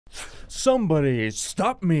Somebody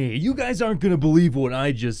stop me. You guys aren't gonna believe what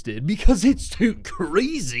I just did because it's too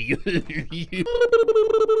crazy.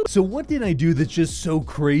 So what did I do that's just so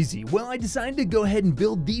crazy? Well, I decided to go ahead and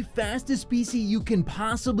build the fastest PC you can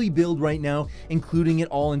possibly build right now, including it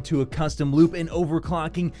all into a custom loop and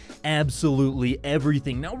overclocking absolutely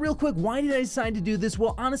everything. Now, real quick, why did I decide to do this?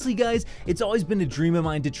 Well, honestly, guys, it's always been a dream of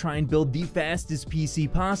mine to try and build the fastest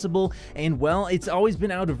PC possible, and well, it's always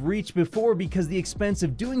been out of reach before because the expense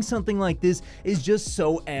of doing something like this is just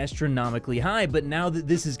so astronomically high. But now that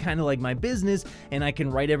this is kind of like my business and I can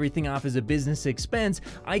write everything off as a business expense,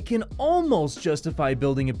 I can almost justify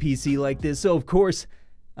building a PC like this, so of course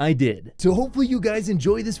I did. So hopefully you guys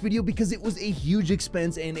enjoy this video because it was a huge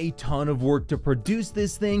expense and a ton of work to produce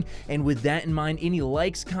this thing, and with that in mind, any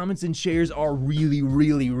likes, comments, and shares are really.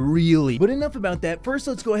 But enough about that. First,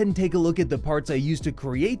 let's go ahead and take a look at the parts I used to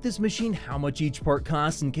create this machine, how much each part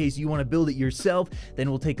costs in case you want to build it yourself. Then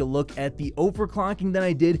we'll take a look at the overclocking that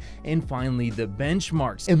I did, and finally the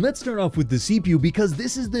benchmarks. And let's start off with the CPU because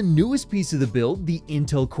this is the newest piece of the build, the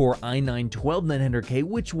Intel Core i9-12900K,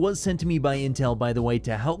 which was sent to me by Intel, by the way,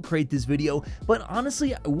 to help create this video, but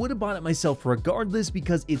honestly I would have bought it myself regardless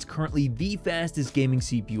because it's currently the fastest gaming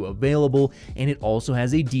CPU available, and it also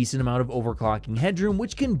has a decent amount of overclocking headroom,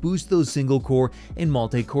 which can boost those single core and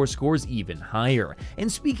multi-core scores even higher. And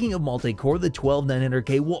speaking of multi-core, the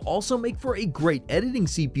 12900K will also make for a great editing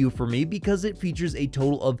CPU for me because it features a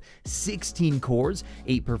total of 16 cores,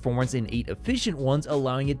 8 performance and 8 efficient ones,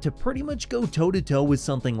 allowing it to pretty much go toe-to-toe with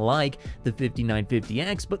something like the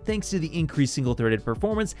 5950X, but thanks to the increased single-threaded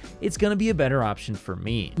performance, it's going to be a better option for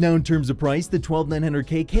me. Now, in terms of price, the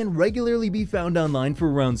 12900K can regularly be found online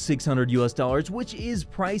for around $600 US, which is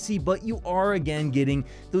pricey, but you are again getting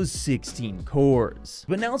those 16 cores.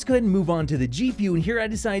 But now let's go ahead and move on to the GPU, and here I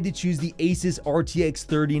decided to choose the Asus RTX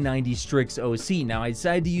 3090 STRIX OC. Now, I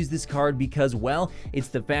decided to use this card because, well, it's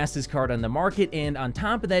the fastest card on the market, and on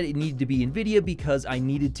top of that, it needed to be NVIDIA because I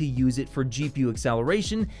needed to use it for GPU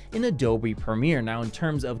acceleration in Adobe Premiere. Now, in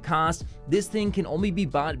terms of cost, this thing can only be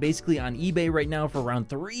bought basically on eBay right now for around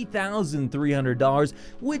 $3,300,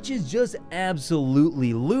 which is just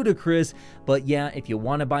absolutely ludicrous. But yeah, if you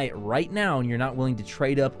want to buy it right now and you're not willing to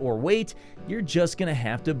trade up or wait, you're just gonna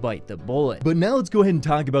have to bite the bullet. But now let's go ahead and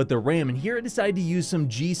talk about the RAM, and here I decided to use some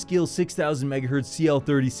Gskill 6000 MHz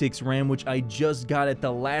CL36 Ram, which I just got at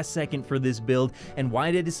the last second for this build. And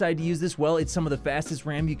why did I decide to use this? Well, it's some of the fastest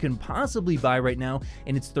RAM you can possibly buy right now,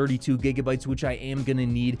 and it's 32 gigabytes, which I am gonna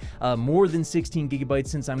need more than 16 gigabytes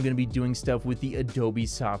since I'm gonna be doing stuff with the Adobe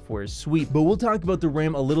software suite. But we'll talk about the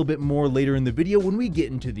RAM a little bit more later in the video when we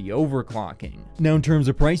get into the overclocking. Now, in terms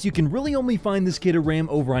of price, you can really only find this kit of RAM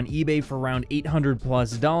over on eBay for around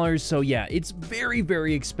 $800+. So yeah, it's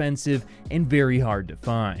very expensive and very hard to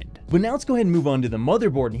find. But now let's go ahead and move on to the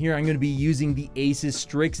motherboard, and here I'm going to be using the Asus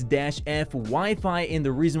STRIX-F Wi-Fi, and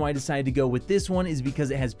the reason why I decided to go with this one is because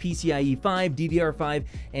it has PCIe 5, DDR5,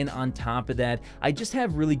 and on top of that, I just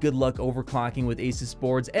have really good luck overclocking with Asus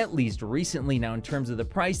boards, at least recently. Now, in terms of the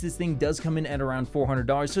price, this thing does come in at around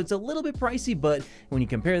 $400, so it's a little bit pricey, but when you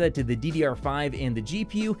compare that to the DDR5 and the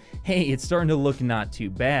GPU, hey, it's starting to look not too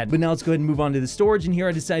bad. But now let's go ahead and move on to the storage, and here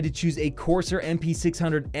I decided to choose a Corsair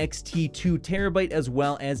MP600 XT 2TB as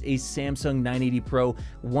well as a Samsung 980 Pro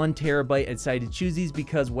 1TB. I decided to choose these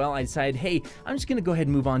because, well, I decided, hey, I'm just gonna go ahead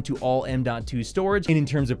and move on to all M.2 storage, and in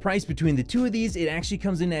terms of price between the two of these, it actually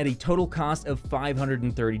comes in at a total cost of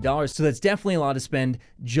 $530, so that's definitely a lot to spend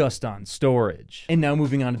just on storage. And now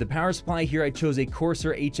moving on to the power supply, here I chose a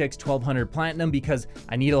Corsair HX 1200 Platinum because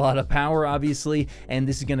I need a lot of power, obviously, and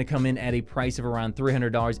this is gonna come in at a price of around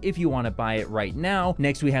 $300 if you want to buy it right now.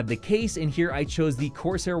 Next, we have the case, and here I chose the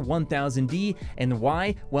Corsair 1000D, and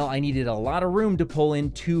why? Well, I needed a lot of room to pull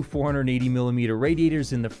in two 480mm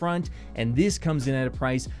radiators in the front, and this comes in at a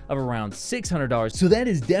price of around $600, so that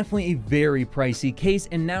is definitely a very pricey case.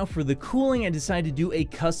 And now for the cooling, I decided to do a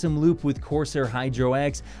custom loop with Corsair Hydro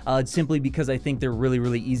X, simply because I think they're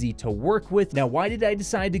really easy to work with. Now, why did I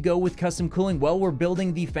decide to go with custom cooling? Well, we're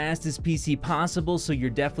building the fastest PC possible, so you're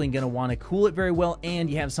definitely going to want to cool it very well, and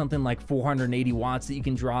you have something like 480 watts that you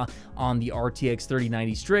can draw on the RTX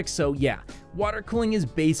 3090 STRIX, so yeah, water cooling is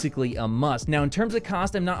basically a must. Now, in terms of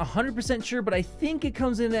cost, I'm not 100% sure, but I think it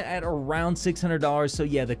comes in at around $600, so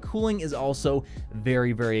yeah, the cooling is also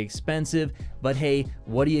very expensive, but hey,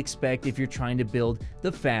 what do you expect if you're trying to build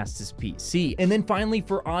the fastest PC? And then finally,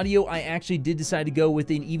 for audio, I actually did decide to go with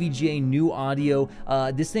an EVGA new audio.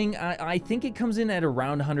 This thing, I think it comes in at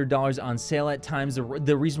around $100 on sale at times.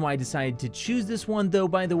 The reason why I decided to choose this one, though,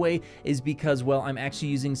 by the way, is because, well, I'm actually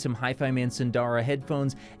using some Hi-Fi Man Sundara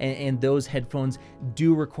headphones, and those headphones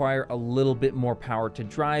do require a little bit more power to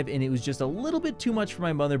drive, and it was just a little bit too much for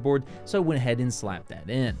my motherboard, so I went ahead and slapped that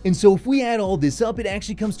in. And so if we add all this up, it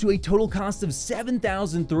actually comes to a total cost of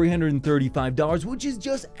 $7,335, which is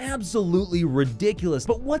just absolutely ridiculous.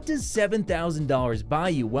 But what does $7,000 buy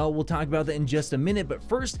you? Well, we'll talk about that in just a minute, but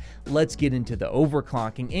first, let's get into the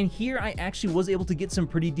overclocking. And here I actually was able to get some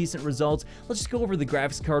pretty decent results. Let's just go over the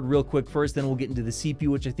graphics card real quick first, then we'll get into the CPU,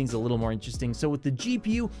 which I think is a little more interesting. So with the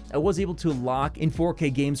GPU, I was able to lock in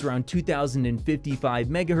 4K games around 2055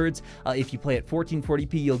 megahertz. If you play at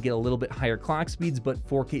 1440p, you'll get a little bit higher clock speeds, but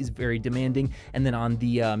 4K is very demanding. And then on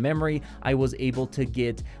the memory, I was able to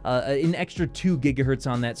get an extra 2 gigahertz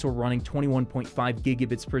on that, so we're running 21.5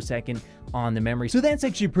 gigabits per second on the memory. So that's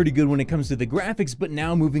actually pretty good when it comes to the graphics. But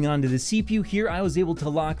now moving on to the CPU, here I was able to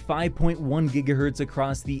lock 5.1 gigahertz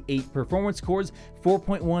across the 8 performance cores,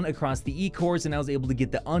 4.1 across the E cores, and I was able to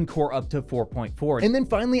get the uncore up to 4.4. And then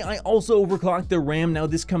finally, I also overclocked the RAM. Now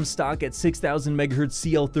this comes stock at 6000 megahertz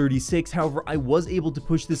CL36. However, I was able to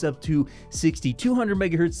push this up to 6200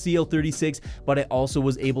 megahertz CL36, but I also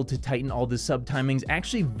was able to tighten all the sub timings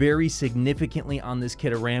actually very significantly on this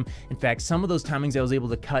kit of RAM. In fact, some of those timings I was able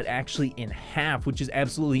to cut actually in half, which is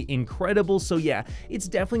absolutely incredible. So yeah, it's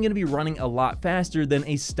definitely going to be running a lot faster than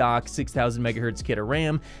a stock 6000 megahertz kit of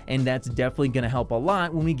RAM, and that's definitely going to help a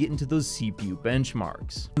lot when we get into those CPU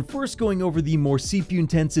benchmarks. And first, going over the more CPU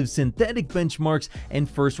intensive synthetic benchmarks, and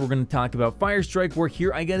first we're going to talk about Firestrike, where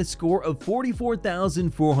here I got a score of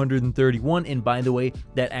 44,431, and by the way,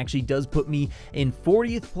 that actually does put me in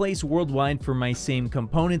 40th place worldwide for my same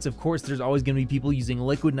components. Of course, there's always going to be people using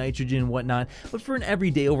liquid nitrogen and whatnot, but for an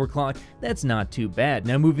everyday overclock, that's not too bad.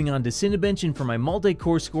 Now moving on to Cinebench, and for my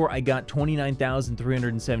multi-core score, I got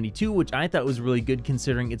 29,372, which I thought was really good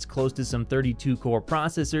considering it's close to some 32-core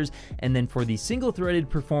processors. And then for the single-threaded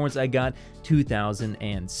performance, I got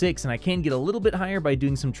 2006, and I can get a little bit higher by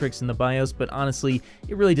doing some tricks in the BIOS, but honestly,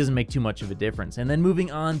 it really doesn't make too much of a difference. And then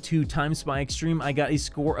moving on to TimeSpy Extreme, I got a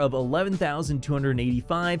score of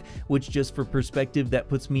 11,285, which just for perspective, that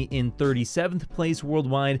puts me in 37th place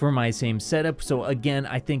worldwide for my same setup. So again,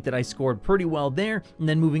 I think that I scored pretty well there. And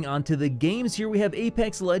then moving on to the games, here we have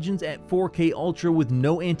Apex Legends at 4K Ultra with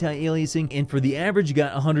no anti-aliasing, and for the average,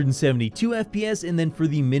 got 172 FPS, and then for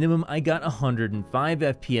the minimum, I got 105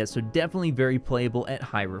 FPS, so definitely very playable at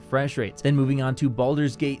high refresh rates. Then moving on to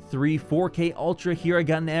Baldur's Gate 3 4K Ultra, here I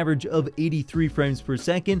got an average of 83 frames per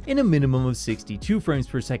second and a minimum of 62 frames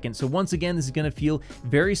per second, so once again, this is going to feel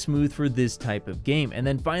very smooth for this type of game. And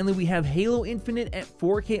then finally, we have Halo Infinite at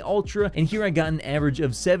 4K Ultra, and here I got an average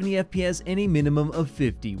of 70 FPS and a minimum of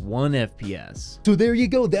 51 FPS. So there you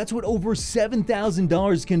go, that's what over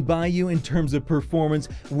 $7,000 can buy you in terms of performance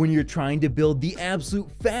when you're trying to build the absolute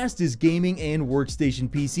fastest gaming and workstation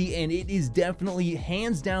PC, and it is definitely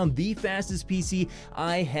hands down the fastest PC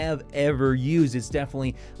I have ever used. It's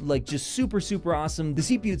definitely like just super awesome. The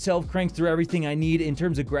CPU itself cranks through everything I need. In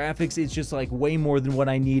terms of graphics, it's just like way more than what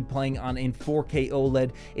I need playing on in 4K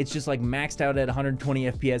OLED. It's just like maxed out at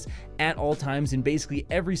 120 FPS at all times in basically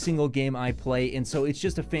every single game I play, and so it's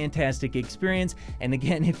just a fantastic experience. And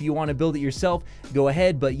again, if you want to build it yourself, go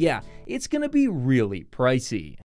ahead, but yeah, it's gonna be really pricey.